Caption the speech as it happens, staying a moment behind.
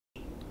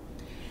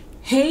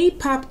Hey,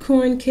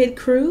 Popcorn Kid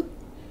crew.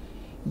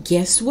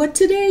 Guess what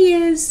today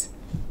is?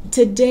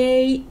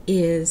 Today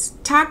is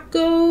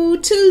Taco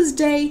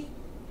Tuesday.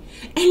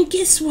 And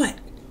guess what?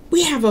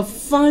 We have a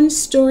fun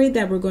story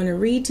that we're going to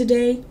read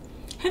today.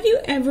 Have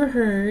you ever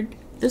heard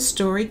the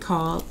story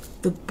called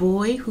The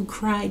Boy Who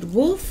Cried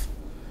Wolf?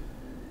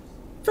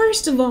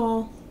 First of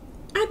all,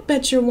 I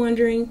bet you're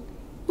wondering,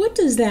 what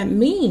does that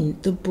mean,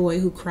 the boy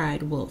who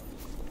cried wolf?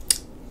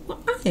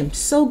 Well, I am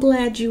so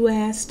glad you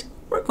asked.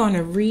 We're going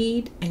to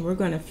read and we're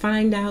going to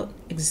find out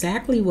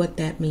exactly what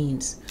that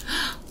means.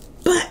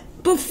 But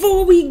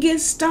before we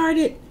get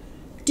started,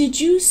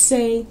 did you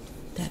say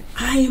that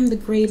I am the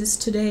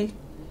greatest today?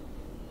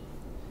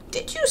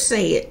 Did you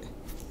say it?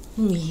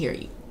 Let me hear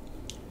you.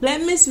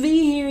 Let Miss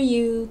V hear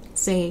you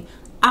say,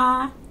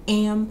 I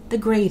am the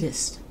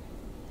greatest.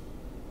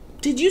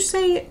 Did you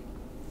say it?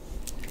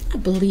 I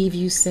believe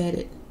you said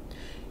it.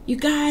 You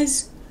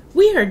guys,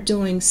 we are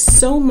doing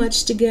so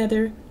much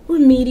together. We're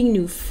meeting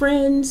new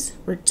friends.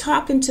 We're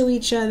talking to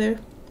each other.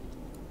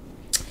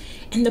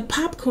 And the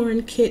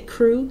Popcorn Kid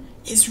crew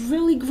is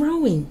really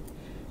growing.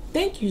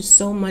 Thank you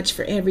so much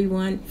for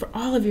everyone, for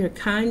all of your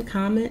kind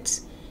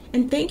comments.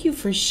 And thank you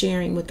for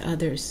sharing with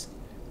others.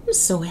 I'm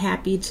so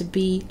happy to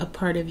be a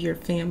part of your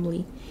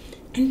family.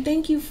 And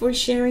thank you for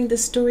sharing the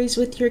stories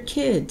with your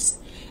kids.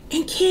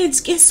 And kids,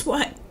 guess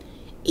what?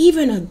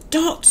 Even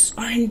adults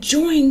are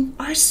enjoying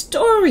our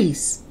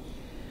stories.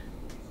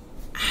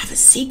 I have a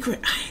secret.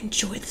 I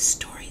enjoy the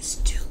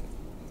stories too.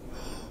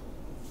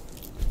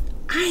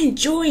 I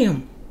enjoy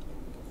them.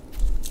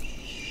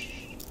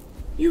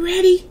 You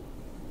ready?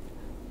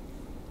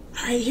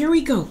 All right, here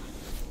we go.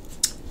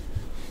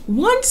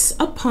 Once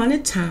upon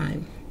a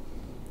time,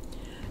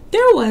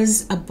 there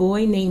was a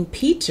boy named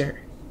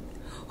Peter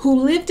who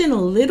lived in a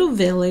little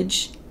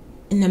village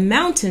in the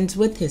mountains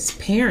with his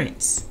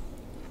parents,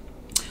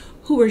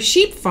 who were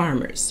sheep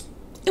farmers.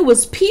 It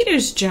was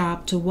Peter's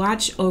job to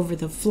watch over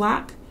the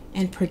flock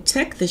and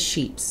protect the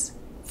sheep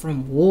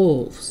from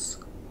wolves.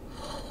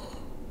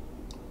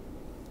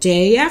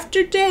 Day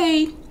after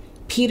day,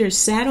 Peter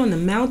sat on the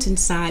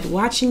mountainside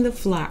watching the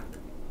flock.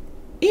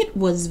 It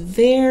was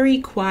very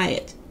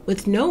quiet,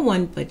 with no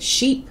one but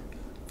sheep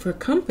for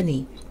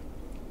company.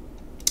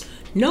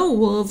 No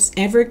wolves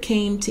ever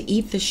came to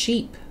eat the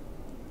sheep.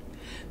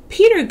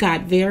 Peter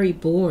got very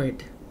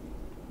bored.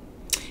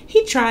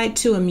 He tried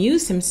to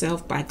amuse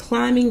himself by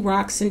climbing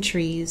rocks and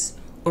trees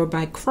or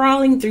by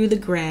crawling through the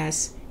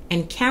grass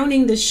and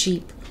counting the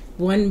sheep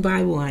one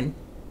by one.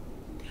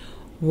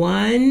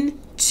 1,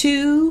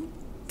 2,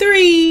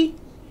 3,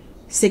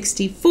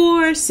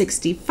 64,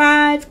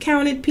 65,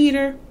 counted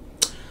Peter.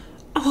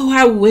 Oh,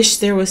 I wish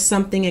there was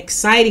something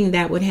exciting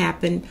that would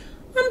happen.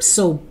 I'm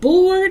so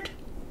bored.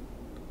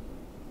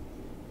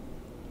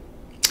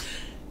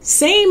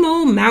 Same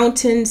old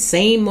mountain,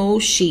 same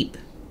old sheep.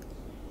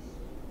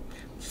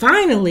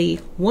 Finally,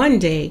 one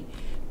day,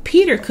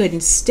 Peter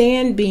couldn't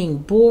stand being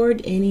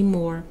bored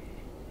anymore.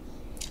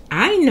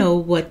 I know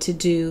what to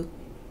do,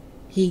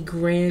 he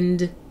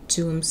grinned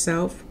to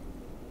himself.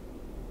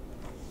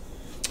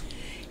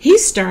 He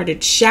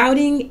started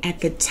shouting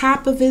at the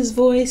top of his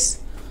voice,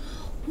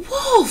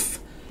 "Wolf!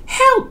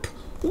 Help!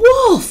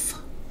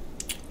 Wolf!"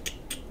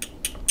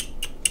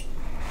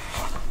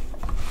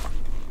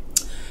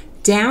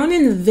 Down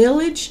in the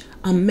village,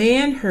 a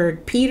man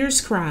heard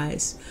Peter's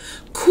cries.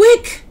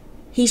 "Quick!"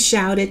 he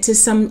shouted to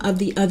some of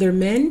the other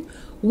men.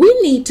 "We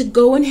need to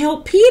go and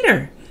help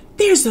Peter.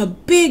 There's a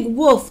big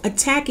wolf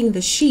attacking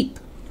the sheep."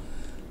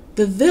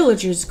 The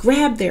villagers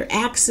grabbed their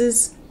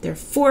axes, their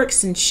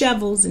forks and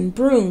shovels and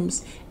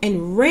brooms,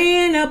 and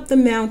ran up the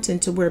mountain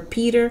to where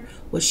Peter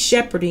was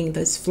shepherding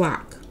this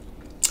flock.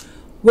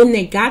 When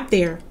they got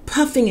there,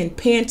 puffing and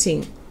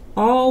panting,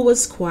 all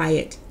was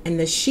quiet, and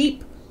the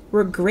sheep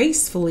were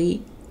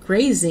gracefully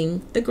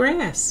grazing the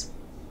grass.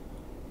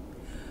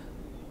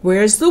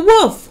 "Where's the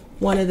wolf?"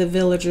 one of the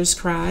villagers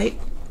cried.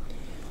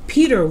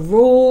 Peter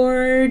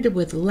roared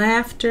with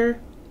laughter.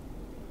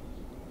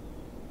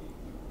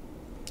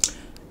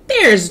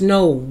 "There's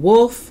no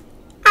wolf.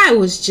 I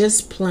was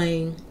just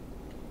playing."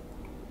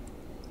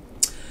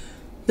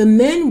 The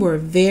men were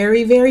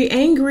very, very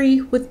angry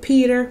with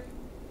Peter.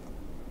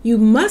 "You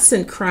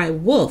mustn't cry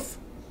wolf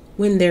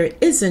when there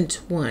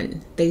isn't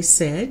one," they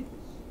said.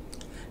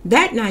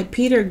 That night,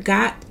 Peter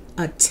got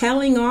a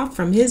telling off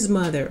from his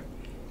mother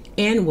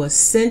and was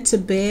sent to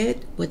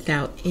bed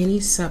without any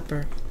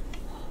supper.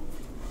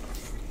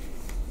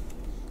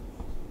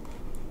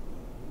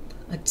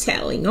 A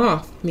telling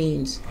off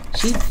means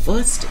she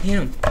fussed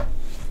him,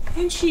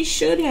 and she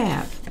should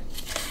have.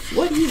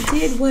 What he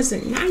did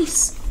wasn't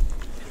nice.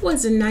 It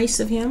wasn't nice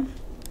of him.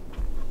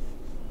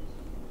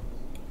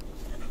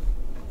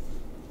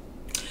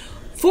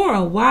 For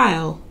a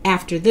while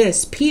after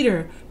this,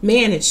 Peter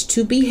managed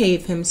to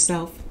behave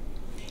himself.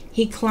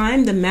 He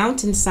climbed the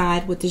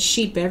mountainside with the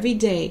sheep every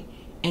day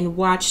and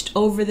watched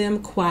over them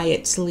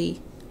quietly.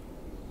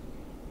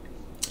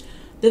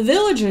 The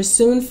villagers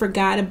soon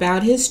forgot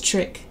about his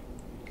trick,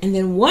 and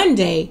then one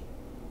day,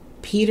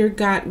 Peter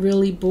got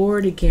really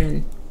bored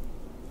again.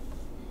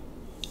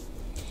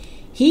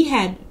 He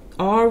had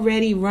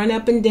already run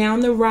up and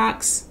down the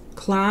rocks,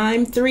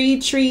 climbed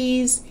 3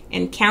 trees,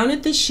 and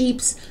counted the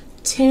sheep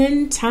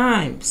 10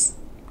 times.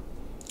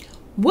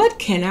 What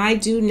can I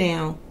do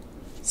now?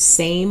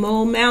 Same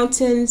old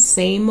mountain,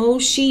 same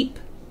old sheep.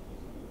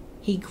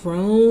 He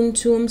groaned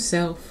to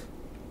himself.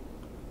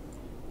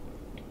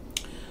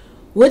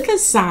 With a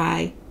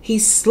sigh, he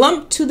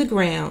slumped to the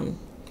ground.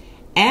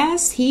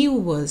 As he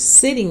was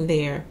sitting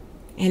there,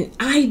 an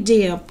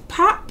idea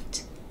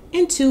popped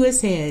into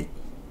his head.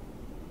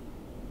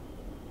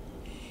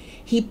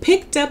 He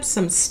picked up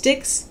some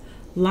sticks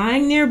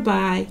lying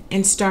nearby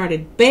and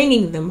started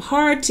banging them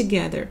hard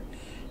together.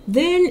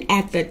 Then,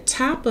 at the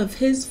top of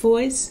his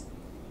voice,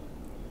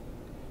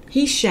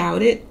 he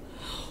shouted,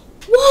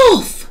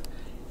 "Wolf!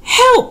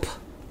 Help!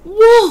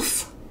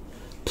 Wolf!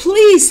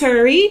 Please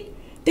hurry!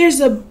 There's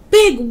a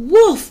big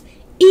wolf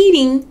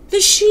eating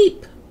the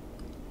sheep!"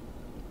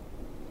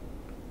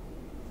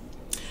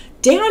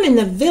 Down in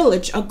the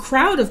village, a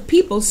crowd of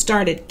people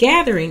started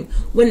gathering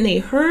when they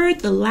heard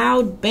the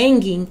loud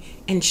banging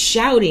and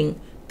shouting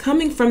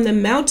coming from the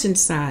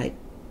mountainside.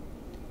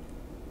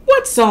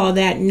 "What's all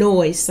that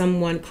noise?"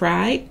 someone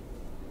cried.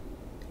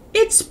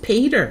 "It's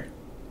Peter."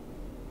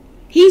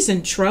 "He's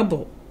in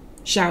trouble,"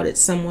 shouted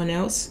someone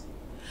else.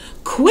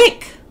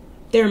 "Quick!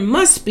 There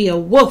must be a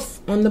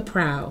wolf on the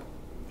prowl."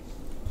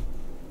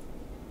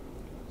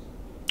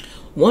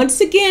 Once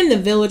again, the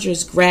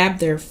villagers grabbed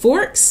their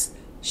forks,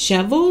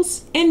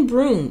 shovels, and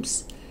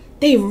brooms.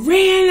 They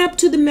ran up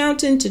to the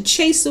mountain to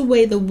chase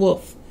away the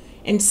wolf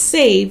and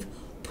save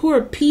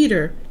poor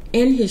Peter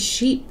and his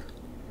sheep.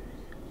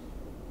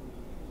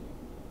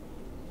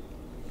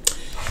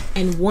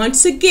 And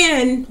once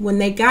again, when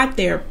they got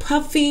there,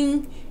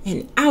 puffing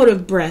and out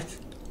of breath,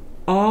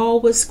 all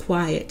was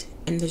quiet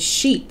and the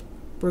sheep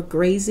were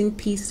grazing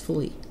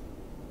peacefully.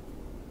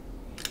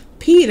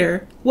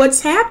 "Peter,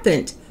 what's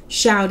happened?"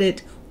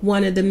 shouted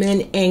one of the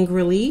men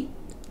angrily.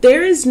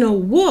 "There is no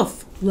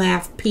wolf,"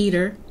 laughed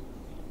Peter.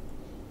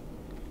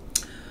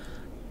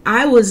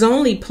 "I was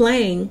only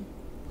playing."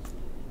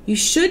 "You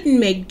shouldn't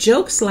make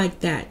jokes like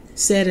that,"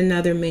 said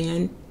another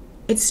man.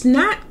 "It's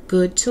not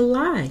good to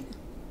lie."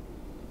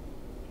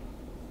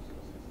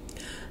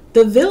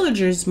 The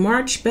villagers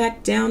marched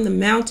back down the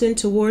mountain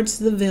towards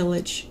the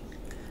village.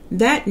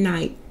 That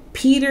night,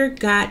 Peter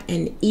got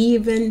an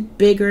even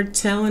bigger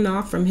telling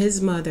off from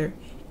his mother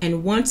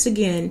and once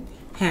again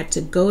had to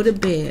go to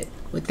bed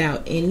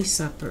without any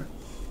supper.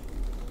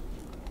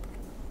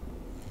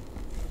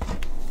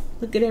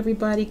 Look at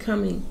everybody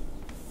coming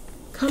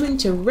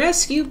to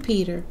rescue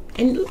Peter.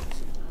 And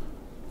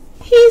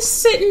he's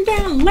sitting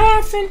down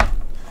laughing.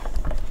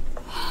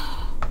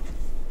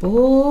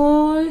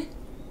 Boy,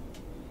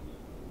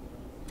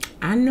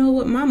 I know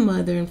what my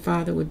mother and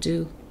father would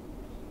do.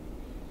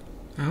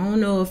 I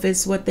don't know if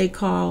it's what they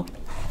call,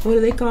 what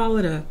do they call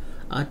it?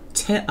 A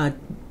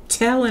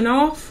telling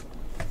off?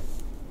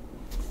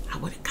 I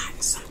would have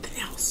gotten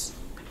something else.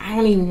 I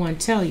don't even want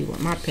to tell you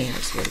what my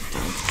parents would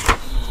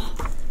have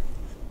done.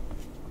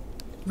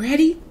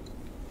 Ready?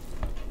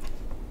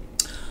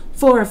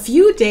 For a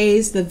few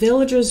days, the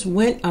villagers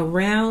went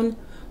around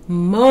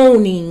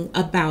moaning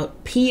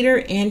about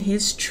Peter and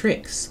his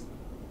tricks.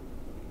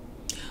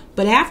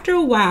 But after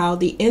a while,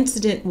 the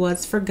incident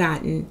was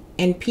forgotten,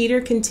 and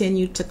Peter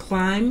continued to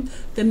climb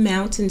the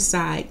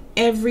mountainside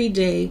every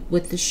day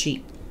with the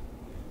sheep.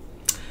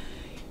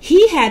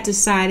 He had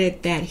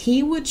decided that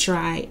he would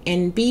try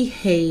and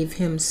behave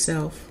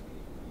himself,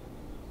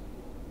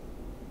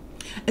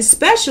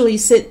 especially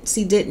since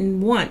he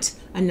didn't want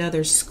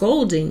another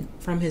scolding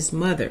from his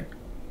mother.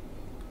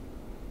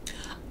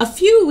 A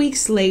few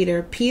weeks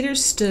later, Peter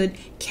stood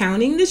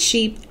counting the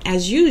sheep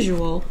as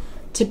usual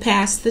to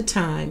pass the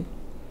time.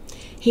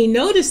 He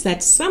noticed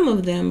that some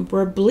of them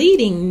were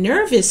bleating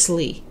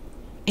nervously,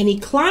 and he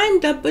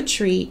climbed up a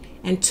tree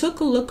and took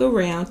a look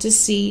around to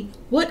see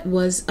what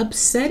was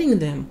upsetting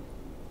them.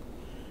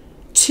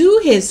 To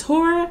his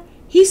horror,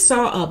 he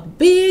saw a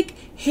big,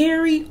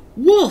 hairy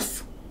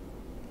wolf.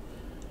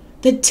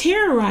 The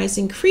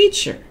terrorizing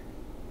creature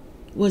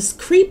was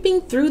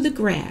creeping through the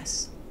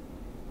grass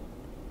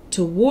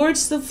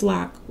towards the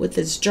flock with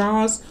its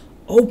jaws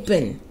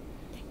open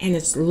and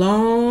its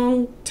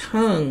long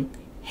tongue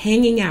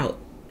hanging out.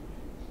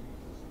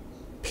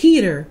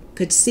 Peter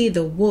could see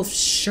the wolf's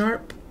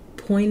sharp,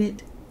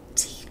 pointed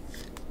teeth.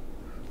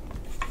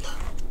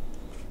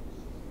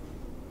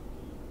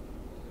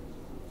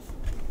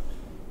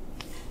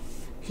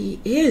 He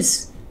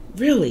is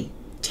really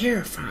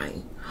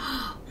terrifying.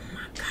 Oh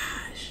my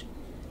gosh.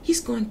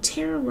 He's going to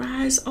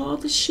terrorize all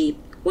the sheep.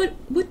 What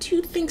do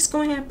you think's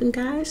going to happen,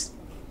 guys?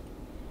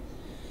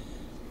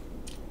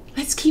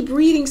 Let's keep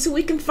reading so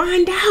we can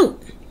find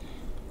out.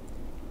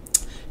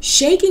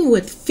 Shaking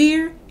with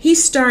fear, he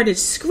started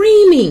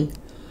screaming,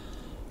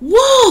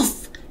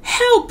 "Wolf!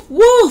 Help!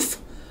 Wolf!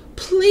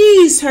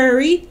 Please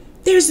hurry!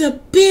 There's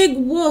a big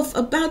wolf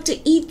about to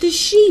eat the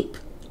sheep."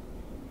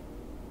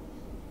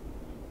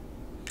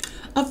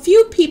 A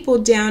few people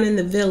down in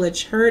the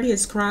village heard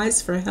his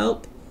cries for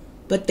help,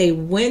 but they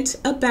went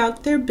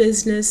about their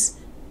business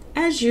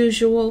as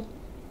usual.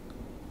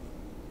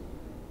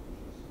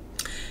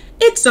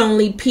 "It's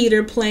only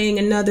Peter playing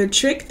another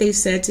trick," they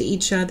said to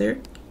each other.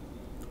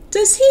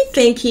 "Does he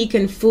think he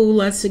can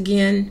fool us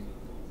again?"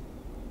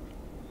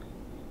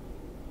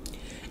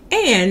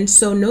 And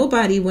so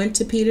nobody went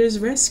to Peter's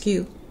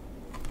rescue.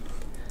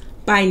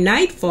 By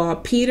nightfall,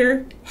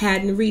 Peter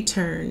hadn't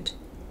returned,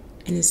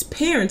 and his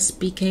parents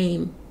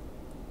became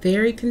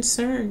very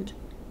concerned.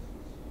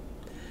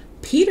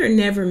 Peter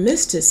never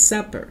missed his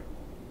supper.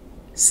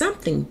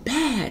 Something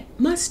bad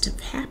must have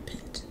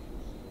happened.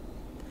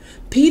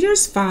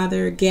 Peter's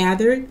father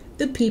gathered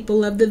the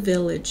people of the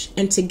village,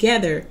 and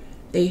together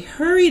they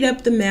hurried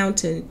up the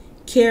mountain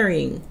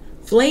carrying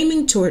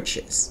flaming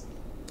torches.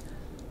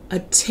 A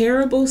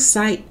terrible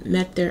sight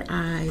met their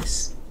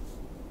eyes.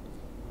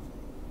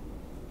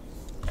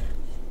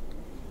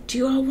 Do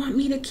you all want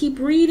me to keep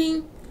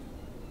reading?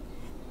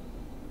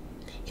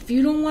 If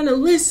you don't want to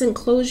listen,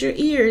 close your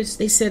ears.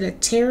 They said a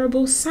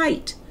terrible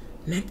sight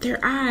met their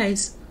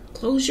eyes.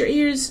 Close your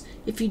ears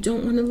if you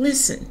don't want to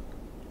listen.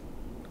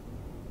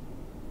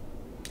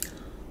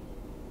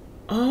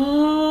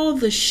 All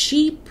the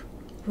sheep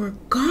were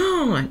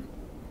gone.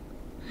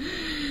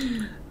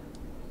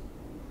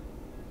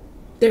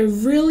 There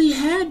really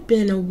had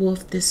been a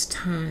wolf this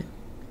time.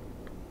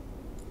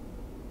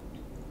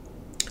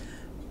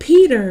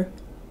 Peter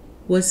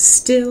was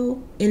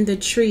still in the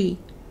tree,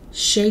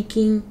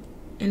 shaking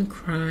and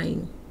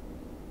crying.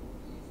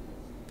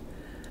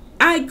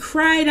 "I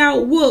cried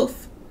out,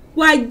 'Wolf,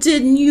 why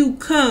didn't you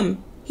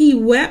come?' he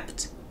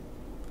wept."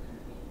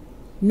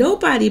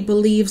 Nobody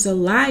believes a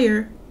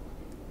liar,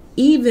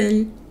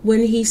 even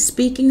when he's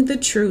speaking the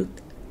truth,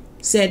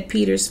 said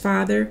Peter's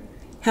father,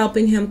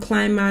 helping him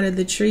climb out of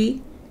the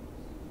tree.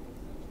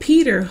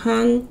 Peter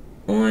hung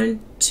on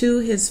to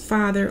his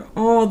father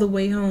all the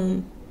way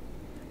home.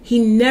 He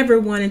never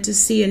wanted to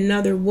see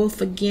another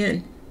wolf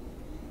again.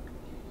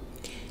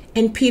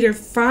 And Peter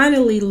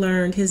finally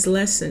learned his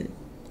lesson.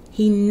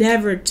 He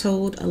never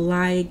told a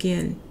lie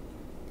again.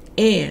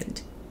 And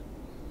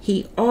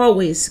he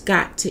always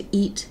got to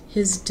eat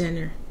his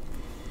dinner.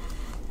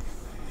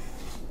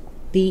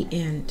 The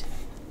end.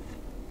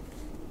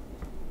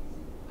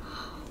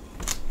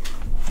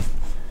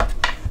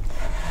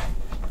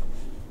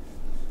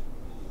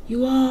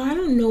 You all, I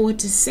don't know what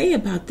to say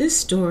about this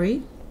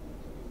story.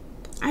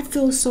 I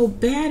feel so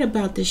bad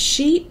about the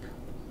sheep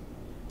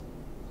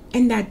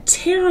and that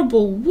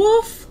terrible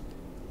wolf.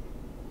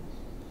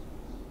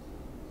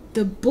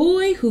 The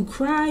boy who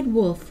cried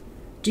wolf.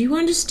 Do you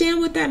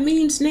understand what that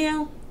means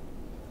now?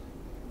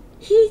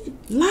 He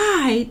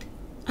lied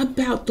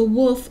about the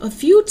wolf a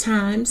few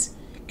times,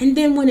 and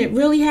then when it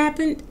really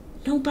happened,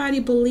 nobody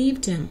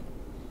believed him.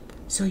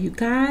 So you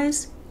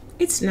guys,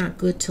 it's not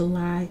good to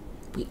lie.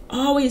 We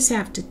always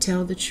have to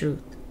tell the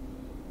truth.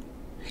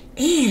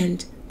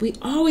 And we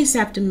always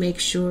have to make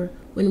sure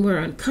when we're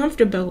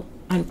uncomfortable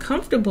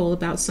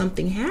about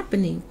something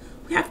happening,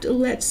 we have to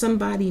let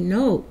somebody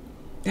know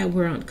that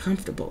we're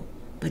uncomfortable.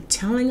 But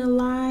telling a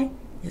lie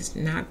is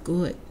not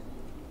good.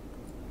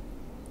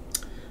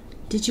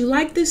 Did you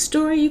like this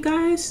story, you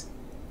guys?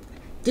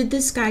 Did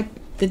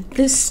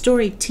this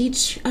story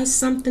teach us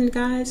something,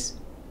 guys?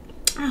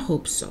 I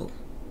hope so.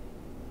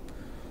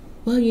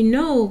 Well, you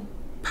know,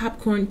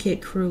 Popcorn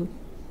Kid Crew,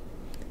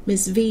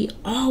 Miss V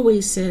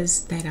always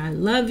says that I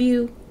love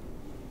you,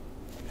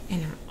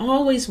 and I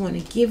always want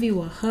to give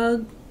you a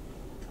hug.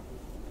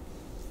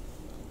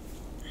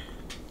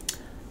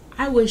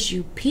 I wish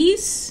you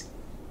peace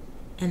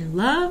and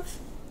love,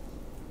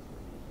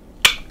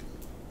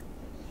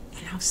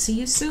 and I'll see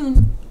you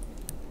soon.